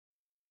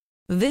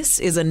This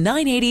is a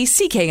 980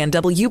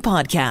 CKNW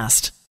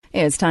podcast.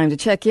 It's time to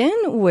check in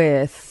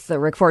with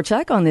Rick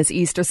Forchuk on this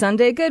Easter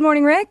Sunday. Good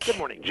morning, Rick. Good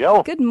morning,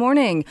 Jill. Good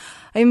morning.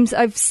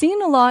 I've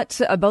seen a lot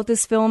about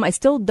this film. I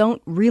still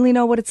don't really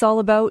know what it's all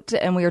about,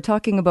 and we are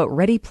talking about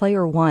Ready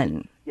Player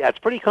One. Yeah, it's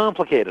pretty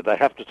complicated, I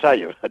have to tell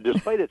you.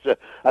 Despite its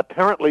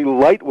apparently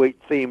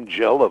lightweight theme,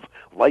 Jill, of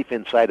life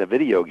inside a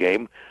video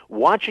game,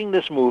 watching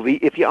this movie,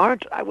 if you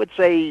aren't, I would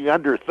say,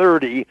 under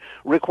 30,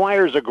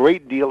 requires a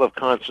great deal of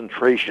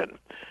concentration.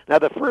 Now,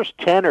 the first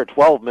 10 or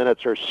 12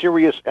 minutes are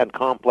serious and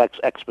complex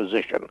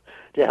exposition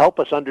to help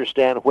us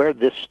understand where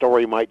this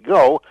story might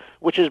go,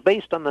 which is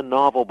based on the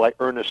novel by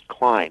Ernest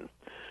Cline.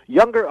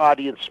 Younger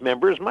audience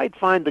members might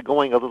find the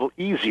going a little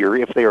easier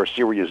if they are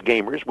serious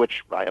gamers,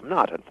 which I am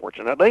not,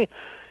 unfortunately.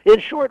 In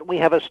short, we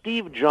have a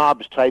Steve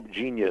Jobs-type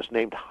genius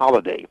named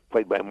Holiday,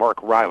 played by Mark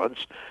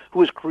Rylance, who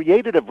has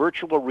created a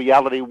virtual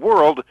reality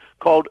world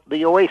called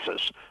the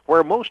Oasis,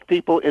 where most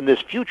people in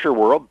this future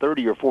world,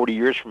 30 or 40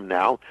 years from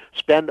now,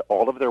 spend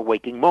all of their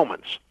waking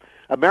moments.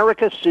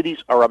 America's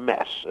cities are a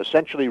mess,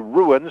 essentially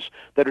ruins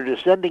that are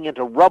descending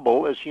into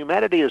rubble as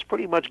humanity has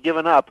pretty much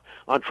given up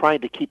on trying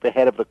to keep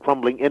ahead of the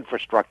crumbling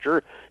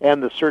infrastructure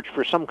and the search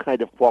for some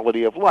kind of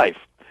quality of life.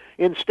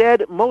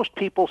 Instead, most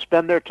people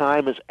spend their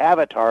time as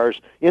avatars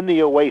in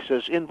the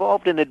Oasis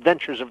involved in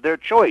adventures of their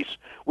choice,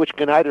 which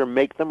can either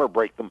make them or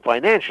break them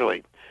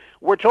financially.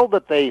 We're told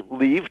that they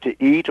leave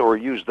to eat or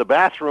use the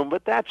bathroom,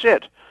 but that's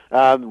it.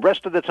 The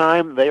rest of the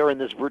time, they are in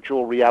this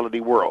virtual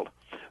reality world.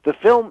 The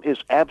film is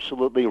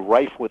absolutely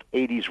rife with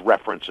 80s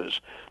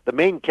references. The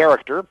main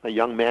character, a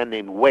young man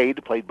named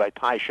Wade, played by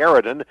Ty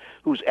Sheridan,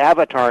 whose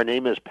avatar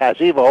name is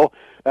Pasivo,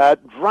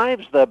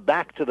 drives the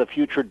Back to the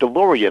Future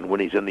DeLorean when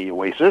he's in the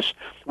Oasis.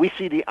 We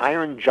see the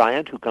Iron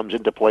Giant, who comes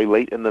into play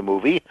late in the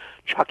movie,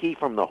 Chucky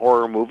from the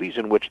horror movies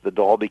in which the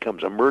doll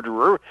becomes a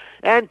murderer,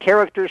 and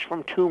characters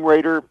from Tomb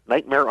Raider,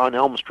 Nightmare on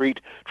Elm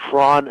Street,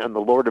 Tron, and the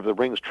Lord of the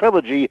Rings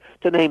trilogy,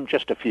 to name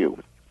just a few.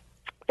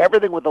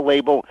 Everything with the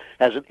label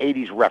has an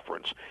 80s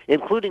reference,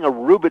 including a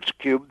Rubik's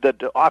Cube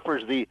that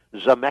offers the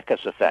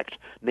Zemeckis effect,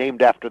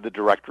 named after the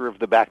director of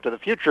the Back to the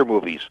Future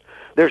movies.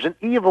 There's an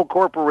evil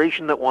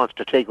corporation that wants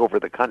to take over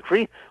the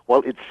country,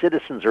 while its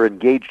citizens are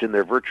engaged in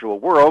their virtual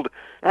world,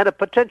 and a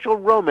potential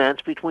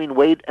romance between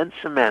Wade and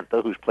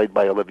Samantha, who's played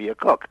by Olivia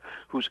Cooke,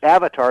 whose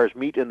avatars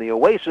meet in the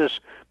Oasis,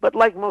 but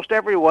like most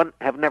everyone,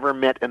 have never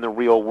met in the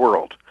real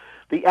world.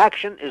 The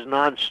action is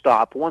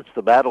non-stop once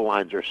the battle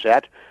lines are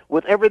set,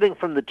 with everything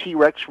from the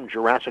T-Rex from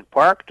Jurassic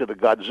Park to the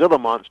Godzilla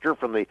monster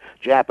from the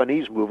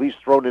Japanese movies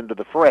thrown into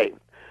the fray.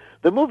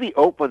 The movie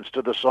opens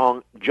to the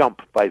song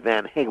Jump by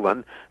Van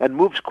Halen and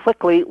moves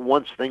quickly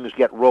once things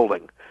get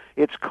rolling.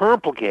 It's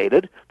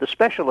complicated, the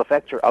special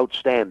effects are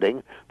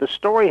outstanding, the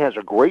story has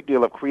a great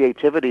deal of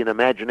creativity and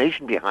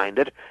imagination behind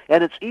it,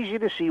 and it's easy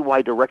to see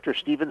why director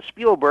Steven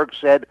Spielberg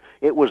said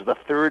it was the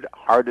third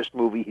hardest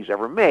movie he's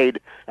ever made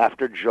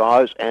after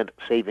Jaws and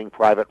Saving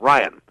Private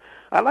Ryan.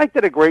 I liked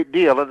it a great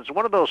deal, and it's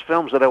one of those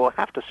films that I will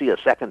have to see a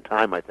second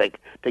time, I think,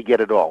 to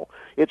get it all.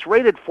 It's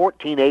rated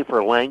 14A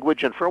for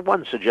language, and for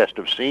one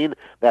suggestive scene,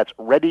 that's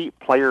Ready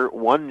Player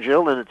One,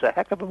 Jill, and it's a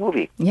heck of a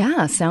movie.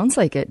 Yeah, sounds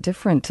like it.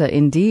 Different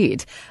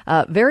indeed.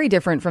 Very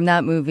different from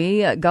that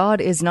movie,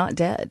 God Is Not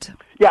Dead.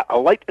 Yeah, A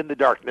Light in the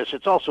Darkness.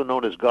 It's also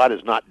known as God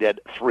Is Not Dead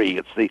 3.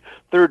 It's the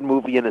third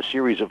movie in a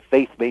series of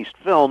faith-based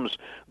films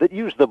that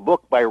use the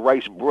book by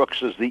Rice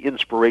Brooks as the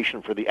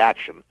inspiration for the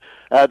action.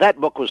 That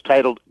book was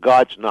titled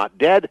God's Not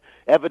Dead,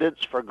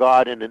 Evidence for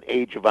God in an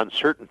Age of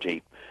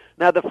Uncertainty.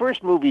 Now, the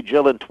first movie,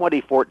 Jill, in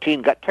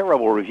 2014 got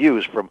terrible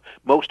reviews from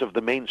most of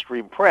the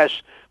mainstream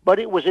press, but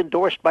it was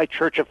endorsed by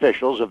church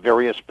officials of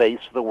various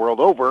faiths the world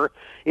over.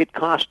 It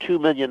cost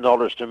 $2 million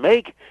to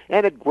make,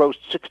 and it grossed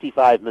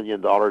 $65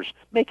 million,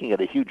 making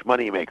it a huge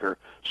moneymaker.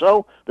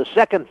 So the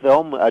second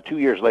film, 2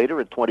 years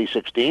later in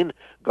 2016,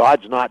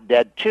 God's Not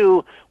Dead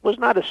 2, was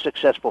not as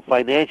successful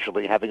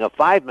financially, having a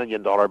 $5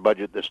 million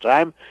budget this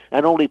time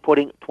and only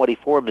putting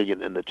 $24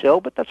 million in the till,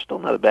 but that's still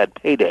not a bad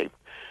payday.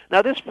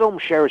 Now, this film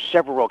shares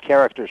several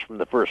characters from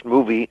the first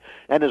movie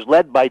and is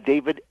led by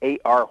David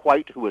A.R.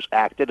 White, who has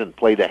acted and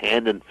played a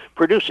hand in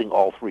producing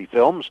all three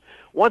films.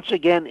 Once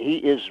again, he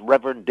is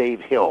Reverend Dave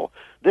Hill.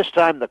 This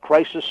time, the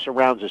crisis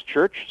surrounds his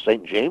church,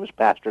 St. James,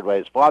 pastored by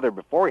his father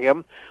before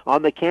him,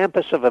 on the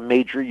campus of a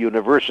major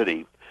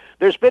university.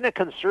 There's been a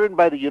concern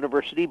by the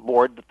university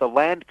board that the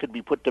land could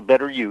be put to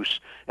better use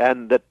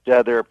and that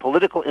there are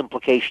political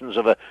implications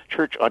of a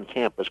church on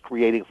campus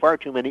creating far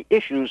too many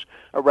issues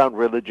around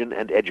religion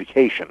and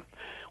education.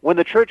 When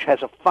the church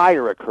has a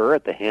fire occur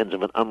at the hands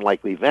of an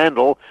unlikely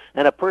vandal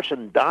and a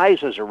person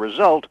dies as a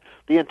result,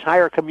 the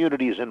entire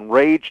community is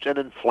enraged and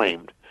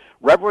inflamed.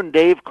 Reverend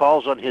Dave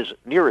calls on his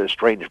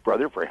near-estranged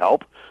brother for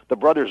help. The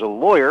brother's a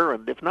lawyer,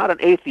 and if not an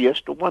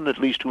atheist, one at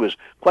least who has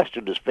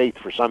questioned his faith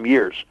for some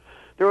years.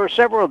 There are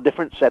several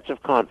different sets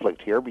of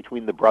conflict here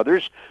between the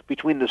brothers,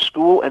 between the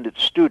school and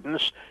its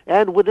students,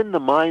 and within the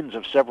minds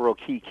of several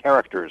key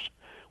characters.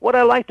 What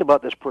I liked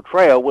about this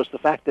portrayal was the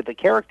fact that the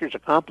characters are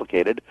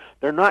complicated.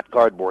 They're not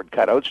cardboard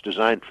cutouts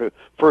designed to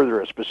further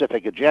a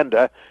specific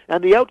agenda,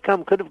 and the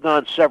outcome could have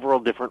gone several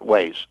different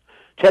ways.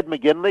 Ted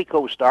McGinley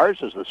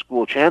co-stars as the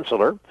school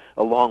chancellor,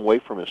 a long way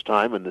from his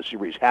time in the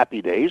series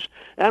Happy Days,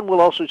 and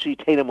we'll also see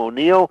Tatum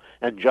O'Neal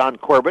and John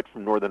Corbett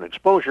from Northern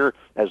Exposure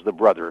as the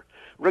brother.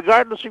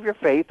 Regardless of your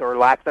faith or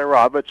lack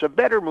thereof, it's a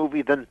better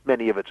movie than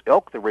many of its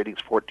ilk. The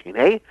rating's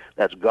 14A.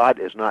 That's God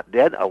Is Not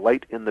Dead, A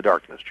Light in the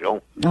Darkness,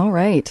 Jill. All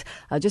right.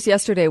 Just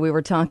yesterday we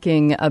were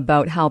talking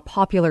about how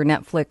popular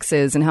Netflix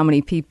is and how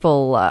many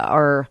people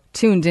are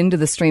tuned into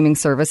the streaming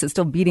service. It's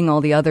still beating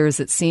all the others,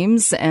 it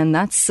seems, and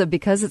that's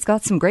because it's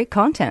got some great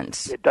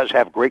content. It does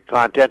have great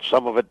content,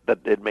 some of it that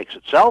it makes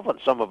itself, and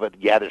some of it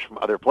gathers from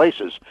other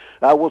places.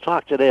 We'll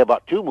talk today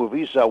about two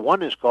movies.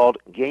 One is called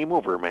Game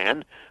Over,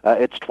 Man.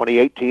 It's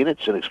 2018.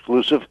 It's an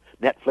exclusive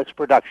Netflix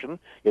production.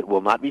 It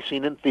will not be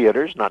seen in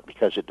theaters, not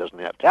because it doesn't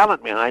have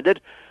talent behind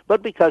it,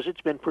 but because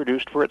it's been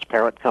produced for its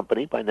parent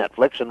company by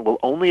Netflix and will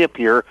only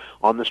appear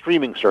on the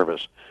streaming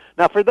service.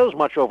 Now, for those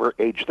much over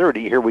age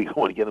 30, here we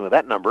go again with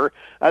that number,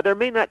 there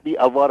may not be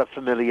a lot of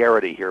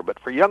familiarity here, but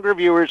for younger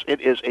viewers,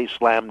 it is a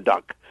slam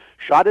dunk.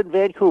 Shot in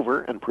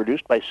Vancouver and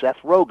produced by Seth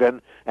Rogen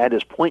and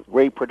his Point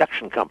Grey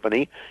production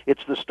company,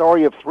 it's the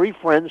story of three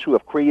friends who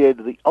have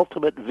created the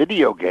ultimate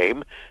video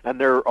game, and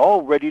they're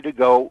all ready to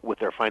go with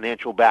their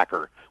financial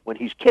backer when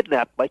he's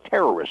kidnapped by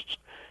terrorists.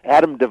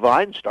 Adam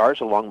Devine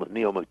stars along with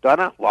Neil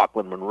McDonough,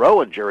 Lachlan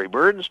Monroe, and Jerry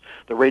Burns.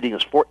 The rating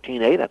is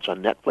 14A. That's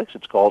on Netflix.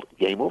 It's called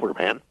Game Over,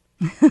 Man.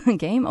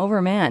 Game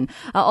Over, Man.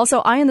 Also,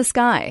 Eye in the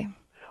Sky.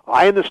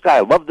 Eye in the Sky.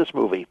 I love this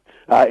movie.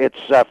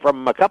 It's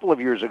from a couple of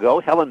years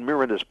ago. Helen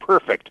Mirren is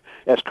perfect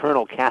as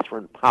Colonel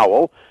Catherine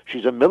Powell.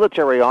 She's a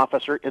military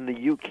officer in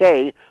the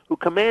UK who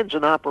commands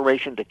an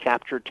operation to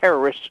capture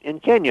terrorists in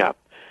Kenya.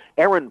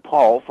 Aaron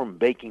Paul from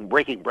Breaking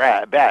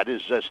Bad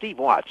is Steve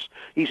Watts.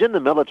 He's in the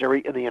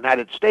military in the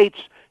United States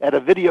at a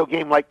video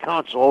game-like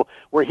console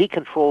where he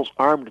controls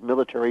armed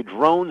military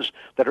drones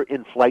that are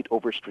in flight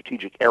over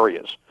strategic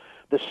areas.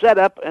 The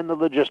setup and the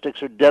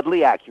logistics are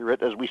deadly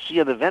accurate as we see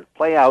an event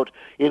play out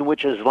in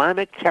which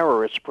Islamic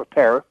terrorists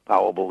prepare,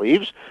 Powell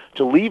believes,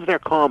 to leave their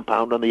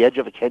compound on the edge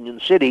of a Kenyan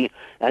city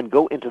and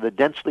go into the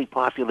densely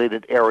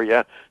populated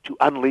area to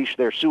unleash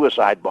their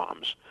suicide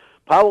bombs.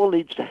 Powell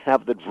needs to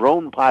have the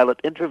drone pilot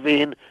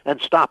intervene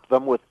and stop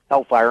them with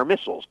Hellfire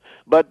missiles.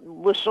 But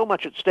with so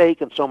much at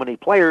stake and so many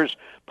players,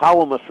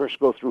 Powell must first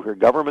go through her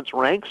government's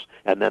ranks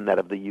and then that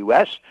of the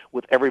U.S.,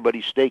 with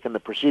everybody's stake in the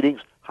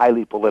proceedings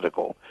highly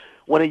political.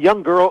 When a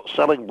young girl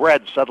selling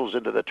bread settles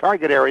into the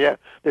target area,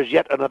 there's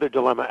yet another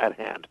dilemma at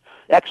hand.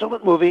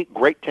 Excellent movie,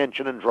 great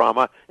tension and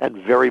drama, and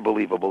very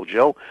believable,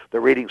 Jill. The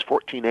rating's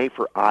 14A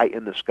for Eye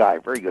in the Sky.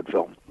 Very good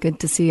film. Good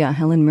to see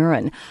Helen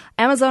Mirren.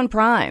 Amazon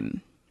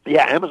Prime.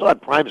 Yeah, Amazon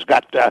Prime's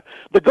got The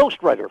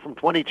Ghostwriter from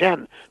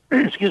 2010.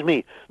 Excuse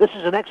me. This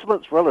is an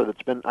excellent thriller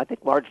that's been, I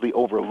think, largely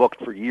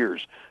overlooked for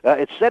years.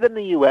 It's set in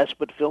the U.S.,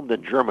 but filmed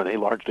in Germany,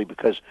 largely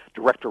because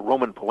director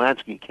Roman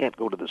Polanski can't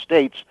go to the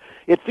States.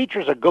 It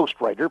features a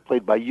ghostwriter,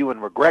 played by Ewan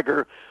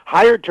McGregor,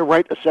 hired to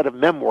write a set of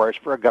memoirs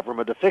for a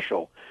government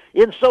official.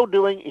 In so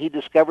doing, he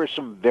discovers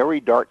some very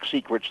dark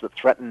secrets that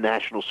threaten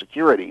national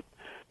security.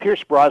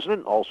 Pierce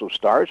Brosnan also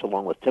stars,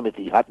 along with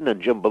Timothy Hutton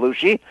and Jim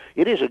Belushi.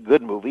 It is a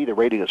good movie. The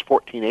rating is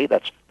 14A.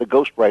 That's The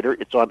Ghostwriter.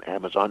 It's on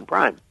Amazon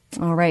Prime.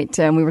 All right.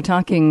 We were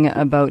talking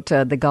about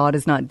the God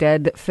Is Not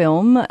Dead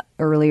film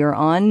earlier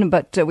on,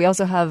 but we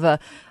also have a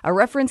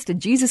reference to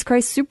Jesus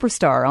Christ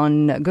Superstar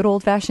on Good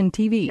Old Fashioned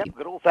TV. Yep,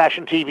 Good Old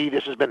Fashioned TV.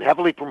 This has been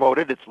heavily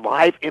promoted. It's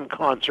live in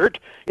concert.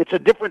 It's a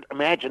different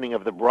imagining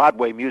of the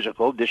Broadway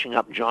musical, dishing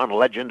up John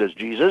Legend as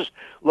Jesus,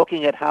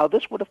 looking at how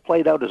this would have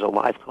played out as a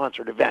live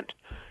concert event.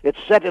 It's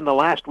set in the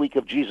last week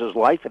of Jesus'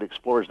 life. It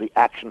explores the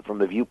action from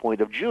the viewpoint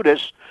of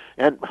Judas.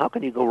 And how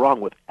can you go wrong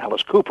with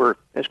Alice Cooper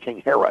as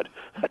King Herod?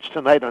 That's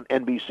tonight on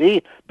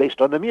NBC, based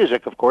on the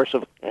music, of course,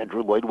 of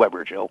Andrew Lloyd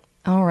Webber, Jill.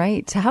 All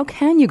right. How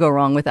can you go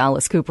wrong with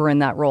Alice Cooper in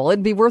that role?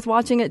 It'd be worth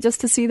watching it just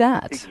to see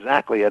that.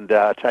 Exactly. And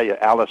I tell you,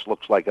 Alice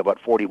looks like about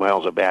 40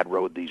 miles of bad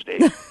road these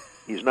days.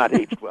 He's not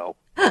aged well.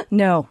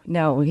 No.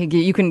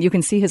 You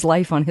can see his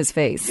life on his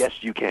face. Yes,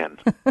 you can.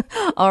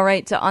 All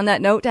right. On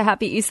that note,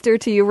 happy Easter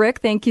to you, Rick.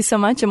 Thank you so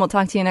much, and we'll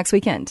talk to you next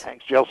weekend.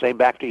 Thanks, Jill. Same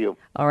back to you.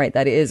 All right.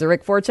 That is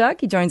Rick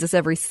Forchuk. He joins us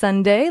every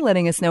Sunday,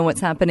 letting us know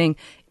what's happening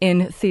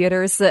in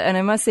theaters. And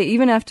I must say,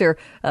 even after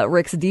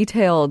Rick's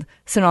detailed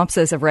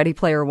synopsis of Ready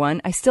Player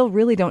One, I still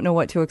really don't know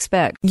what to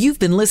expect. You've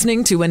been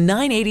listening to a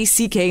 980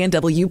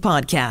 CKNW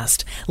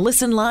podcast.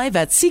 Listen live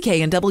at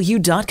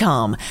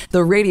cknw.com,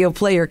 the Radio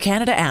Player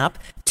Canada app,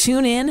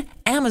 tune in,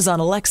 Amazon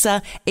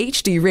Alexa,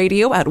 HD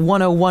Radio at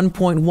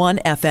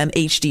 101.1 FM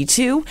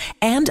HD2,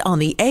 and on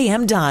the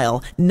AM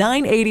dial,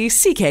 980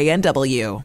 CKNW.